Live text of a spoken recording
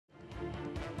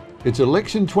It's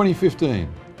election 2015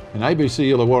 and ABC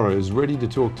Illawarra is ready to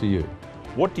talk to you.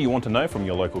 What do you want to know from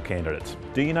your local candidates?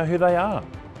 Do you know who they are?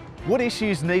 What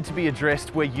issues need to be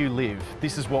addressed where you live?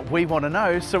 This is what we want to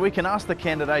know so we can ask the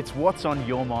candidates what's on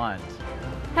your mind.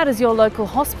 How does your local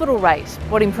hospital rate?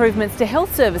 What improvements to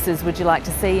health services would you like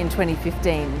to see in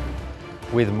 2015?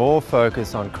 With more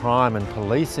focus on crime and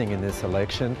policing in this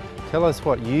election, tell us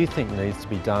what you think needs to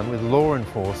be done with law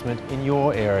enforcement in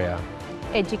your area.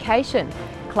 Education,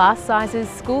 class sizes,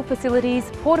 school facilities,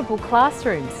 portable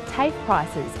classrooms, TAFE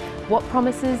prices. What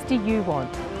promises do you want?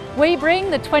 We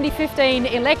bring the 2015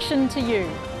 election to you.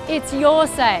 It's your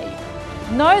say.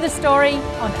 Know the story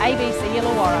on ABC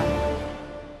Illawarra.